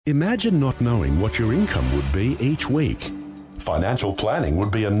Imagine not knowing what your income would be each week. Financial planning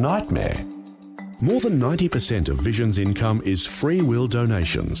would be a nightmare. More than 90% of Vision's income is free will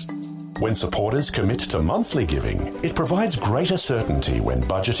donations. When supporters commit to monthly giving, it provides greater certainty when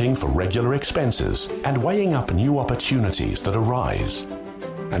budgeting for regular expenses and weighing up new opportunities that arise.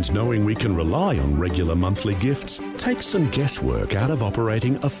 And knowing we can rely on regular monthly gifts takes some guesswork out of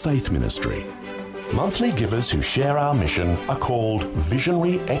operating a faith ministry. Monthly givers who share our mission are called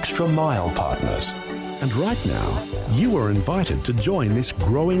Visionary Extra Mile Partners. And right now, you are invited to join this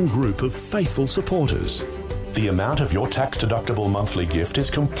growing group of faithful supporters. The amount of your tax-deductible monthly gift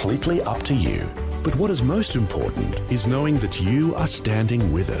is completely up to you. But what is most important is knowing that you are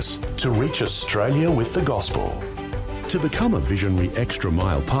standing with us to reach Australia with the gospel. To become a Visionary Extra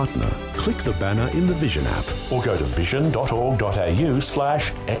Mile partner, click the banner in the Vision app or go to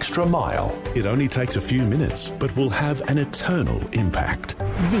vision.org.au/extra mile. It only takes a few minutes, but will have an eternal impact.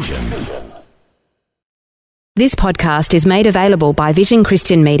 Vision. This podcast is made available by Vision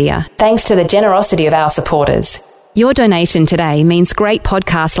Christian Media, thanks to the generosity of our supporters. Your donation today means great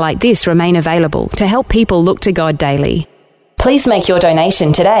podcasts like this remain available to help people look to God daily. Please make your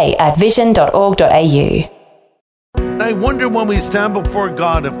donation today at vision.org.au. I wonder when we stand before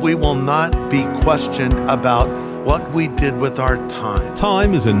God if we will not be questioned about what we did with our time.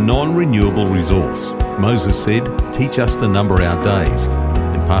 Time is a non-renewable resource. Moses said, "Teach us to number our days."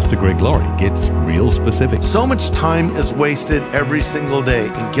 And Pastor Greg Laurie gets real specific. So much time is wasted every single day,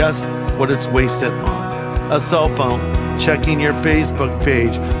 and guess what it's wasted on? A cell phone, checking your Facebook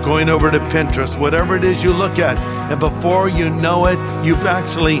page, going over to Pinterest, whatever it is you look at, and before you know it, you've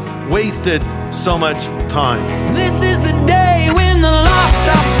actually wasted so much time. This is the day when the lost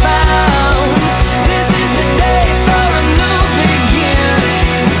are found. This is the day for a new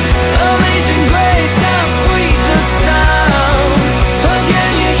beginning. Amazing grace, how sweet the sound.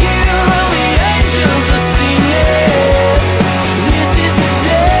 Again you hear all the angels are singing. This is the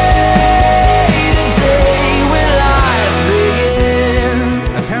day when life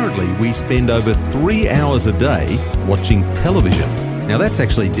begins. Apparently, we spend over 3 hours a day watching television. Now that's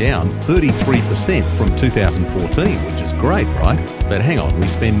actually down 33% from 2014, which is great, right? But hang on, we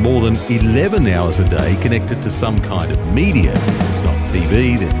spend more than 11 hours a day connected to some kind of media. It's not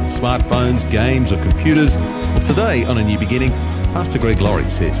TV, then smartphones, games or computers. Well, today on A New Beginning, Pastor Greg Laurie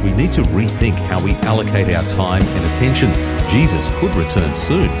says we need to rethink how we allocate our time and attention. Jesus could return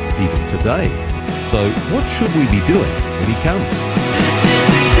soon, even today. So what should we be doing when he comes? This is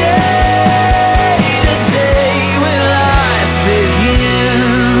the day when life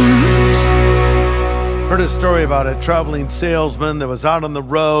begins. Heard a story about a traveling salesman that was out on the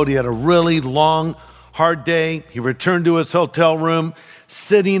road. He had a really long, hard day. He returned to his hotel room.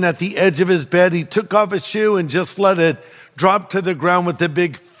 Sitting at the edge of his bed, he took off his shoe and just let it drop to the ground with a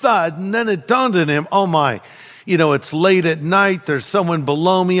big thud. And then it dawned on him, oh my, it's late at night. There's someone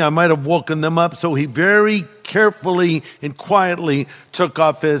below me. I might have woken them up. So he very carefully and quietly took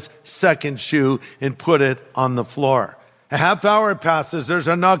off his second shoe and put it on the floor. A half hour passes. There's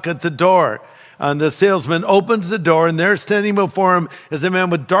a knock at the door. And the salesman opens the door, and there standing before him is a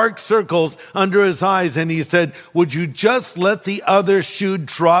man with dark circles under his eyes. And he said, would you just let the other shoe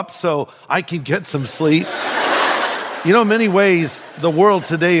drop so I can get some sleep? In many ways, the world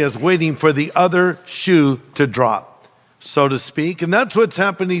today is waiting for the other shoe to drop, so to speak. And that's what's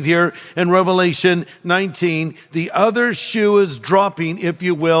happening here in Revelation 19. The other shoe is dropping, if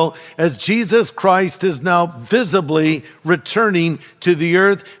you will, as Jesus Christ is now visibly returning to the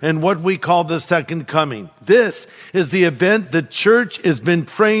earth in what we call the second coming. This is the event the church has been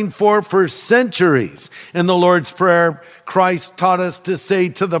praying for centuries. In the Lord's Prayer, Christ taught us to say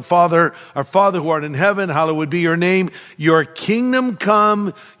to the Father, our Father who art in heaven, hallowed be your name. Your kingdom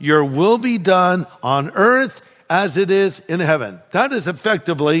come, your will be done on earth as it is in heaven. That is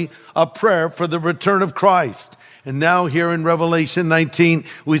effectively a prayer for the return of Christ. And now here in Revelation 19,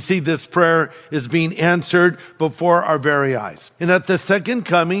 we see this prayer is being answered before our very eyes. And at the second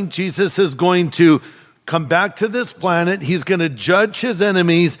coming, Jesus is going to come back to this planet. He's going to judge his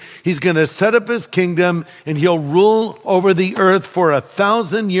enemies. He's going to set up his kingdom, and he'll rule over the earth for a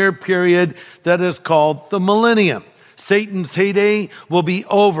 1,000-year period that is called the millennium. Satan's heyday will be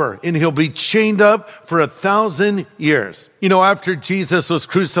over, and he'll be chained up for 1,000 years. After Jesus was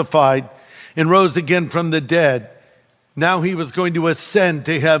crucified and rose again from the dead, Now he was going to ascend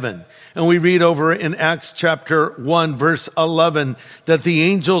to heaven. And we read over in Acts chapter 1, verse 11, that the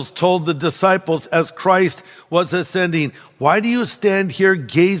angels told the disciples as Christ was ascending, "Why do you stand here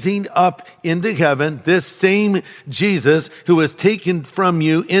gazing up into heaven? This same Jesus who was taken from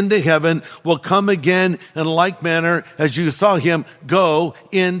you into heaven will come again in like manner as you saw him go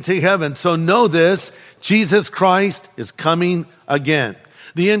into heaven." So know this, Jesus Christ is coming again.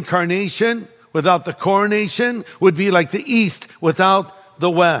 The incarnation without the coronation would be like the East without the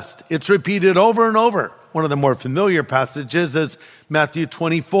West. It's repeated over and over. One of the more familiar passages is Matthew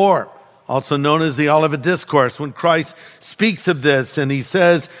 24, also known as the Olivet Discourse, when Christ speaks of this and he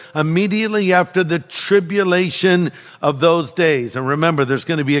says, immediately after the tribulation of those days, and remember, there's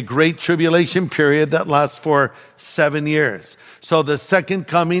going to be a great tribulation period that lasts for 7 years. So the second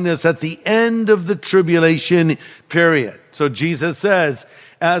coming is at the end of the tribulation period. So Jesus says,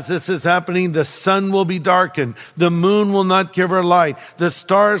 as this is happening, the sun will be darkened, the moon will not give her light, the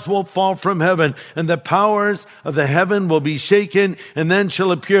stars will fall from heaven, and the powers of the heaven will be shaken, and then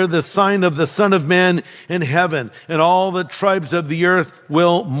shall appear the sign of the Son of Man in heaven, and all the tribes of the earth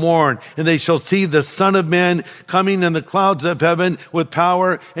will mourn, and they shall see the Son of Man coming in the clouds of heaven with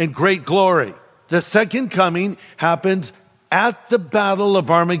power and great glory. The second coming happens at the Battle of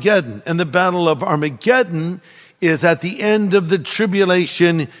Armageddon, and the Battle of Armageddon is at the end of the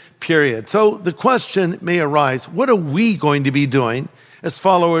tribulation period. So the question may arise, what are we going to be doing as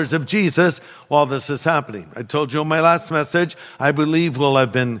followers of Jesus while this is happening? I told you in my last message, I believe we'll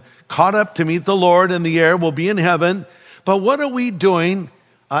have been caught up to meet the Lord in the air, we'll be in heaven. But what are we doing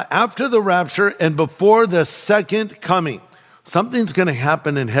after the rapture and before the second coming? Something's going to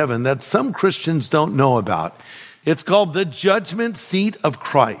happen in heaven that some Christians don't know about. It's called the judgment seat of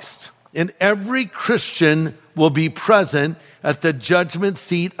Christ. And every Christian will be present at the judgment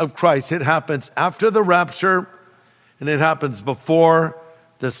seat of Christ. It happens after the rapture, and it happens before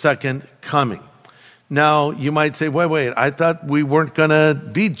the second coming. Now, you might say, wait, I thought we weren't going to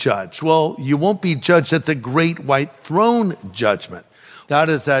be judged. Well, you won't be judged at the great white throne judgment. That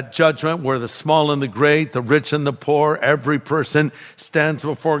is that judgment where the small and the great, the rich and the poor, every person stands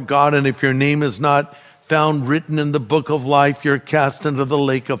before God, and if your name is not found written in the book of life, you're cast into the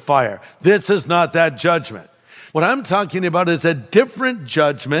lake of fire. This is not that judgment. What I'm talking about is a different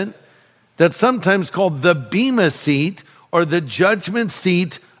judgment that's sometimes called the Bema seat or the judgment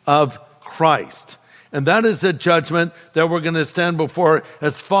seat of Christ. And that is the judgment that we're going to stand before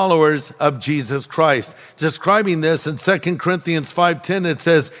as followers of Jesus Christ. Describing this in 2 Corinthians 5:10, it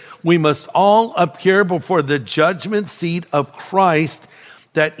says, we must all appear before the judgment seat of Christ,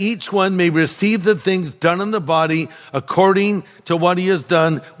 that each one may receive the things done in the body according to what he has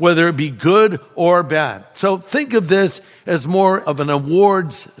done, whether it be good or bad. So think of this as more of an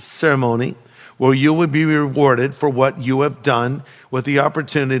awards ceremony where you will be rewarded for what you have done with the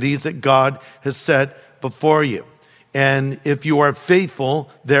opportunities that God has set before you. And if you are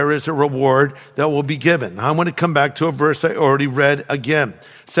faithful, there is a reward that will be given. I want to come back to a verse I already read again.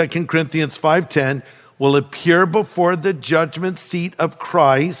 2 Corinthians 5:10, will appear before the judgment seat of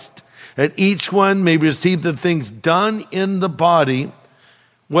Christ, that each one may receive the things done in the body,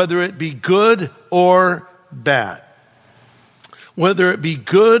 whether it be good or bad. Whether it be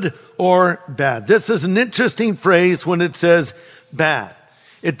good or bad. This is an interesting phrase when it says bad.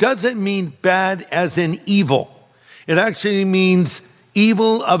 It doesn't mean bad as in evil. It actually means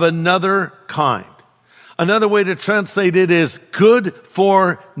evil of another kind. Another way to translate it is good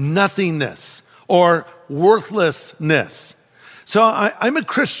for nothingness or worthlessness. So I'm a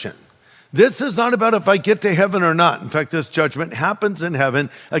Christian. This is not about if I get to heaven or not. In fact, this judgment happens in heaven.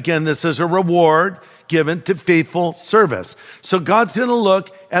 Again, this is a reward given to faithful service. So God's going to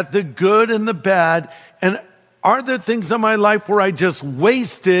look at the good and the bad. And are there things in my life where I just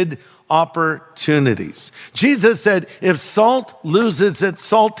wasted opportunities? Jesus said, if salt loses its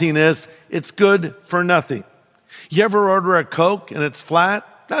saltiness, it's good for nothing. You ever order a Coke and it's flat?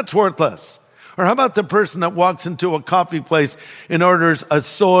 That's worthless. Or how about the person that walks into a coffee place and orders a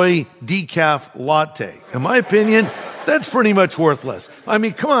soy decaf latte? In my opinion, that's pretty much worthless. I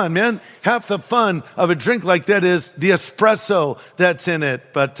mean, come on, man. Half the fun of a drink like that is the espresso that's in it,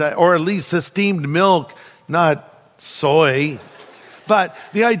 or at least the steamed milk, not soy. But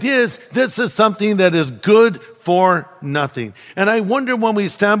the idea is this is something that is good for nothing. And I wonder when we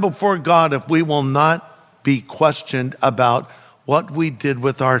stand before God if we will not be questioned about what we did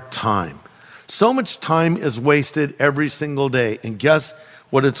with our time. So much time is wasted every single day. And guess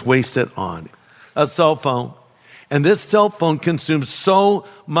what it's wasted on? A cell phone. And this cell phone consumes so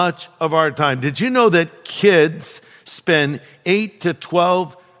much of our time. Did you know that kids spend 8 to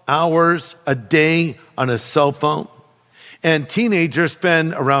 12 hours a day on a cell phone? And teenagers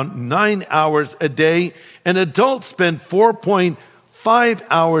spend around 9 hours a day, and adults spend 4.5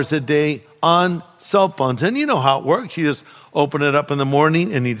 hours a day on cell phones. And you know how it works. You just open it up in the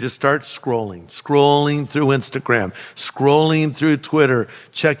morning and you just start scrolling through Instagram, scrolling through Twitter,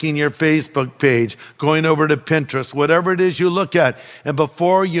 checking your Facebook page, going over to Pinterest, whatever it is you look at. And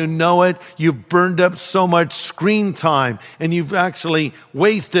before you know it, you've burned up so much screen time and you've actually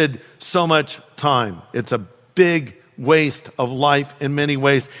wasted so much time. It's a big waste of life in many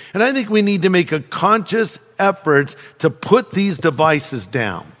ways. And I think we need to make a conscious effort to put these devices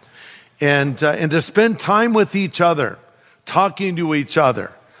down and to spend time with each other, talking to each other,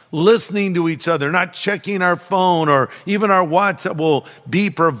 listening to each other, not checking our phone or even our watch that will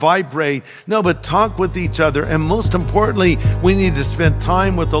beep or vibrate. No, but talk with each other. And most importantly, we need to spend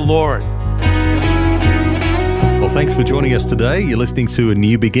time with the Lord. Well, thanks for joining us today. You're listening to A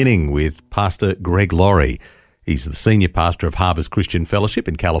New Beginning with Pastor Greg Laurie. He's the senior pastor of Harvest Christian Fellowship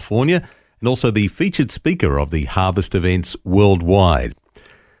in California and also the featured speaker of the Harvest events worldwide.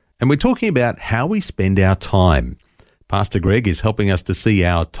 And we're talking about how we spend our time. Pastor Greg is helping us to see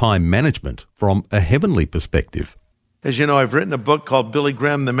our time management from a heavenly perspective. As you know, I've written a book called Billy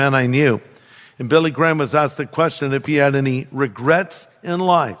Graham, The Man I Knew. And Billy Graham was asked the question if he had any regrets in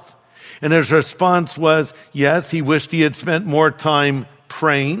life. And his response was, yes, he wished he had spent more time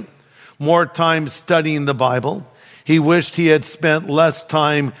praying, more time studying the Bible. He wished he had spent less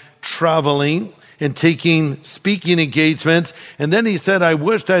time traveling and taking speaking engagements. And then he said, I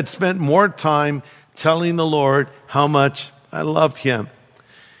wished I'd spent more time telling the Lord how much I love him.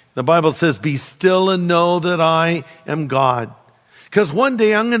 The Bible says, be still and know that I am God. Because one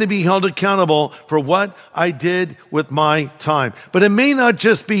day I'm going to be held accountable for what I did with my time. But it may not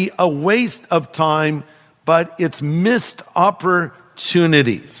just be a waste of time, but it's missed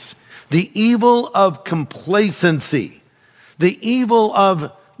opportunities. The evil of complacency, the evil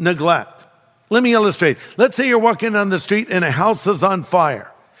of neglect. Let me illustrate. Let's say you're walking on the street and a house is on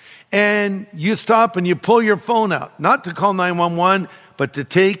fire. And you stop and you pull your phone out, not to call 911, but to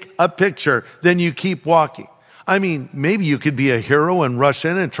take a picture. Then you keep walking. I mean, maybe you could be a hero and rush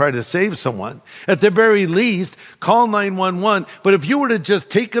in and try to save someone. At the very least, call 911. But if you were to just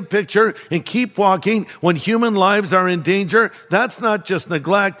take a picture and keep walking when human lives are in danger, that's not just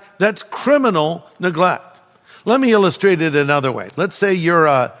neglect, that's criminal neglect. Let me illustrate it another way. Let's say you're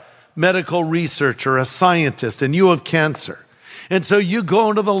a medical researcher, a scientist, and you have cancer. And so you go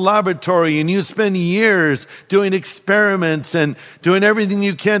into the laboratory and you spend years doing experiments and doing everything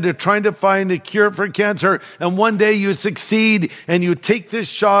you can to trying to find a cure for cancer. And one day you succeed and you take this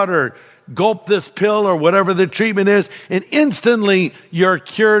shot or gulp this pill or whatever the treatment is, and instantly you're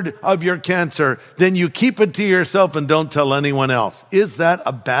cured of your cancer. Then you keep it to yourself and don't tell anyone else. Is that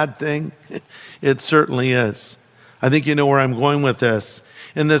a bad thing? It certainly is. I think you know where I'm going with this.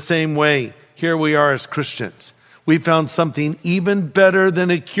 In the same way, here we are as Christians. We found something even better than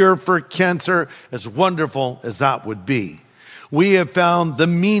a cure for cancer, as wonderful as that would be. We have found the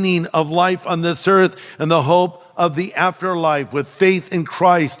meaning of life on this earth and the hope of the afterlife with faith in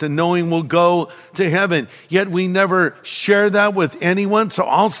Christ and knowing we'll go to heaven. Yet we never share that with anyone. So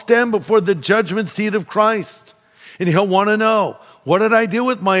I'll stand before the judgment seat of Christ and he'll want to know, what did I do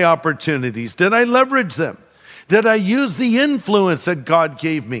with my opportunities? Did I leverage them? Did I use the influence that God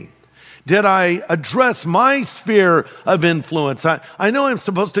gave me? Did I address my sphere of influence? I know I'm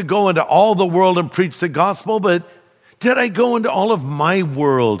supposed to go into all the world and preach the gospel, but did I go into all of my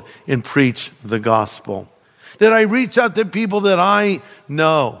world and preach the gospel? Did I reach out to people that I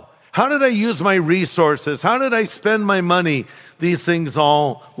know? How did I use my resources? How did I spend my money? These things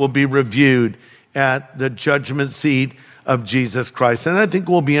all will be reviewed at the judgment seat of Jesus Christ. And I think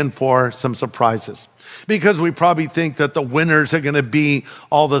we'll be in for some surprises. Because we probably think that the winners are going to be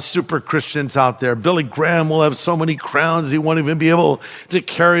all the super Christians out there. Billy Graham will have so many crowns, he won't even be able to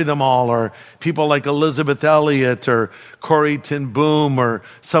carry them all. Or people like Elizabeth Elliot or Corrie ten Boom or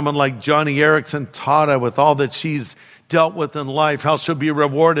someone like Johnny Erickson Tata with all that she's dealt with in life, how she'll be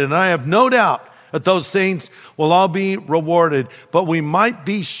rewarded. And I have no doubt that those saints will all be rewarded. But we might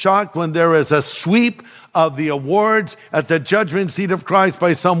be shocked when there is a sweep of the awards at the judgment seat of Christ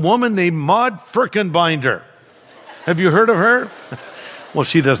by some woman named Maud Firkenbinder. Have you heard of her? Well,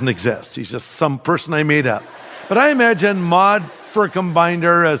 she doesn't exist. She's just some person I made up. But I imagine Maud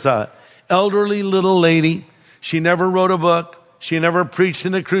Firkenbinder as an elderly little lady. She never wrote a book. She never preached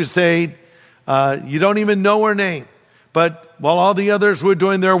in a crusade. You don't even know her name. But while all the others were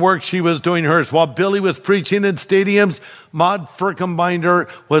doing their work, she was doing hers. While Billy was preaching in stadiums, Maud Firkenbinder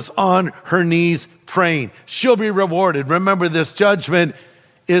was on her knees praying. She'll be rewarded. Remember, this judgment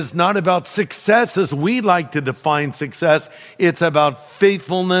is not about success as we like to define success. It's about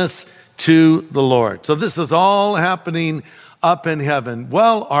faithfulness to the Lord. So this is all happening up in heaven.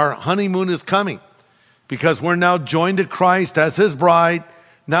 Well, our honeymoon is coming because we're now joined to Christ as his bride.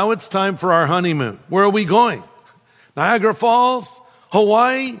 Now it's time for our honeymoon. Where are we going? Niagara Falls,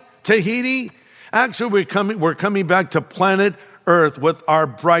 Hawaii, Tahiti? Actually, we're coming back to planet Earth with our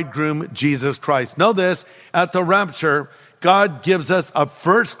bridegroom, Jesus Christ. Know this, at the rapture, God gives us a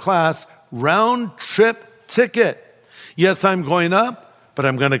first-class round-trip ticket. Yes, I'm going up, but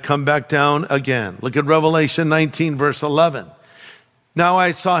I'm going to come back down again. Look at Revelation 19, verse 11. Now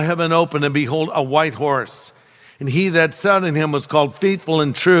I saw heaven open, and behold, a white horse. And he that sat in him was called Faithful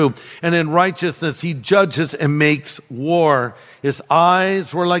and True. And in righteousness he judges and makes war. His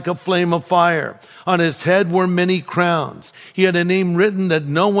eyes were like a flame of fire. On his head were many crowns. He had a name written that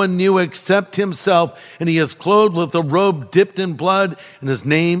no one knew except himself. And he is clothed with a robe dipped in blood. And his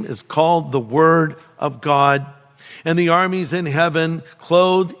name is called the Word of God. And the armies in heaven,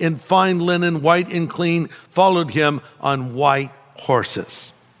 clothed in fine linen, white and clean, followed him on white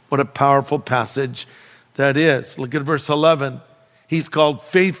horses. What a powerful passage that is. Look at verse 11. He's called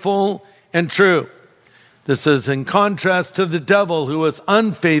Faithful and True. This is in contrast to the devil who is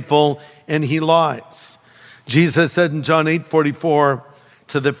unfaithful and he lies. Jesus said in John 8:44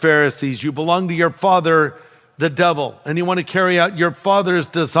 to the Pharisees, you belong to your father, the devil, and you want to carry out your father's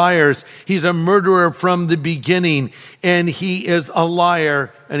desires. He's a murderer from the beginning, and he is a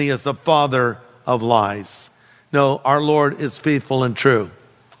liar, and he is the father of lies. No, our Lord is faithful and true.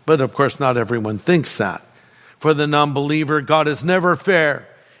 But of course, not everyone thinks that. For the non-believer, God is never fair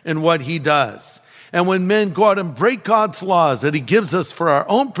in what he does. And when men go out and break God's laws that he gives us for our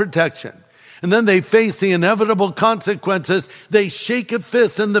own protection, and then they face the inevitable consequences, they shake a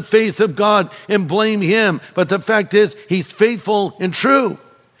fist in the face of God and blame him. But the fact is, he's faithful and true.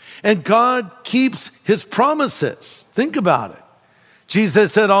 And God keeps his promises. Think about it.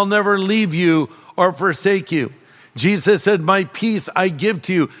 Jesus said, I'll never leave you or forsake you. Jesus said, my peace I give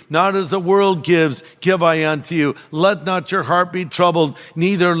to you, not as the world gives, give I unto you. Let not your heart be troubled,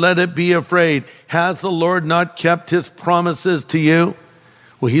 neither let it be afraid. Has the Lord not kept his promises to you?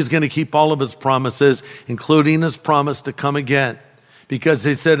 Well, he's going to keep all of his promises, including his promise to come again. Because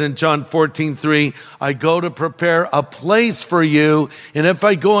he said in John 14:3, I go to prepare a place for you. And if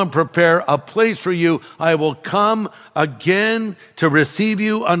I go and prepare a place for you, I will come again to receive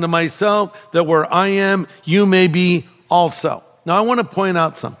you unto myself, that where I am, you may be also. Now, I want to point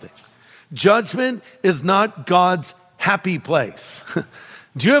out something. Judgment is not God's happy place.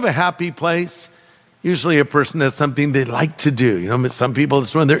 Do you have a happy place? Usually a person has something they like to do. You know, some people,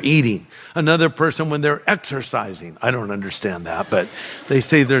 it's when they're eating. Another person when they're exercising. I don't understand that, but they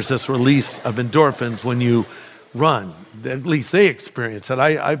say there's this release of endorphins when you run. At least they experience it.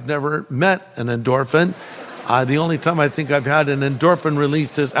 I've never met an endorphin. The only time I think I've had an endorphin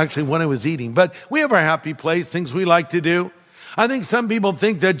released is actually when I was eating. But we have our happy place, things we like to do. I think some people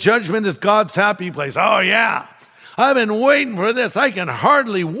think that judgment is God's happy place. Oh yeah, I've been waiting for this. I can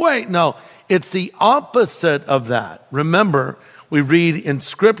hardly wait. No. It's the opposite of that. Remember, we read in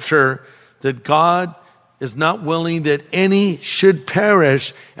Scripture that God is not willing that any should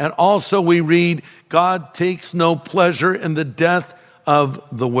perish. And also we read, God takes no pleasure in the death of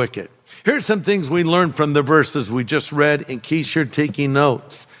the wicked. Here's some things we learned from the verses we just read in case you're taking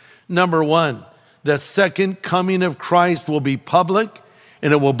notes. Number one, the second coming of Christ will be public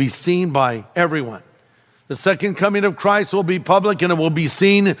and it will be seen by everyone. The second coming of Christ will be public and it will be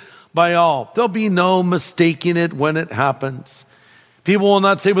seen by all. There'll be no mistaking it when it happens. People will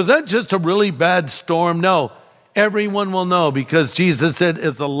not say, was that just a really bad storm? No, everyone will know because Jesus said,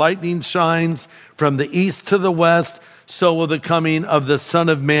 as the lightning shines from the east to the west, so will the coming of the Son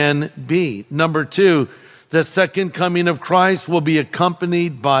of Man be. Number two, the second coming of Christ will be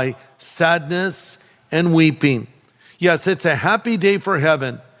accompanied by sadness and weeping. Yes, it's a happy day for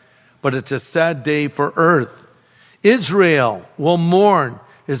heaven, but it's a sad day for earth. Israel will mourn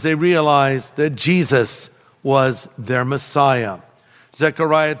as they realize that Jesus was their Messiah.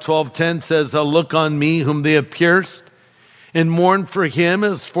 Zechariah 12:10 says, look on me whom they have pierced, and mourn for him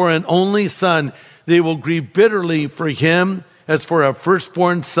as for an only son. They will grieve bitterly for him as for a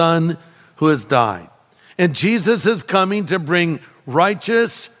firstborn son who has died. And Jesus is coming to bring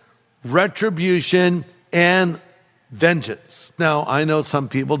righteous retribution and vengeance. Now, I know some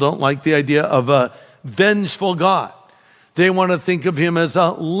people don't like the idea of a vengeful God. They want to think of him as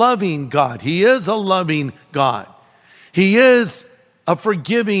a loving God. He is a loving God. He is a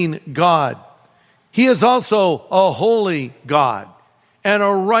forgiving God. He is also a holy God and a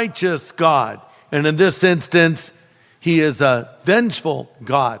righteous God. And in this instance, He is a vengeful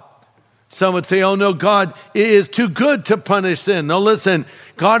God. Some would say, oh no, God is too good to punish sin. No, listen,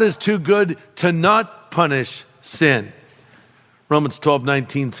 God is too good to not punish sin. Romans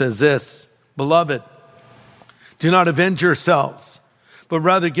 12:19 says this, Beloved, do not avenge yourselves, but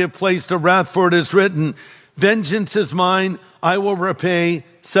rather give place to wrath, for it is written, vengeance is mine, I will repay,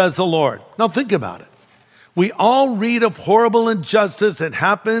 says the Lord. Now think about it. We all read of horrible injustice that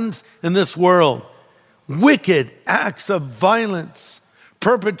happens in this world. Wicked acts of violence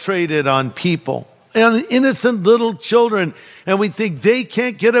perpetrated on people and innocent little children. And we think they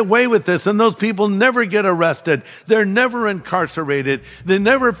can't get away with this. And those people never get arrested. They're never incarcerated. They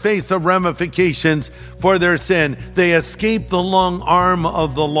never face the ramifications for their sin. They escape the long arm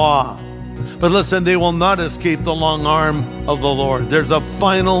of the law. But listen, they will not escape the long arm of the Lord. There's a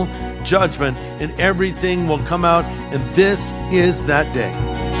final judgment and everything will come out. And this is that day.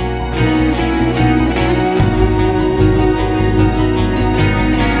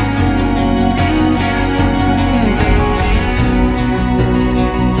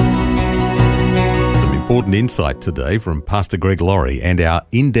 Important insight today from Pastor Greg Laurie and our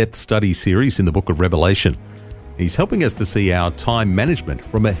in-depth study series in the book of Revelation. He's helping us to see our time management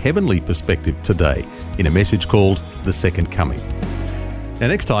from a heavenly perspective today in a message called The Second Coming. Now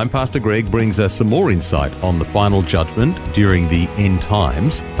next time, Pastor Greg brings us some more insight on the final judgment during the end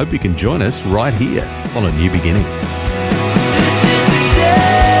times. Hope you can join us right here on A New Beginning. This is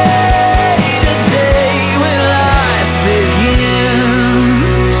the day when life begins.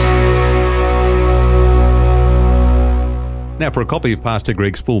 Now, for a copy of Pastor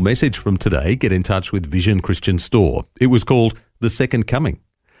Greg's full message from today, get in touch with Vision Christian Store. It was called The Second Coming.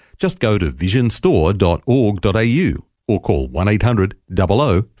 Just go to visionstore.org.au or call 1-800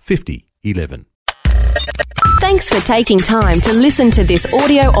 00 50 11. Thanks for taking time to listen to this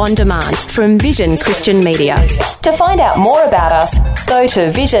audio on demand from Vision Christian Media. To find out more about us, go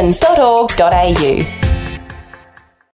to vision.org.au.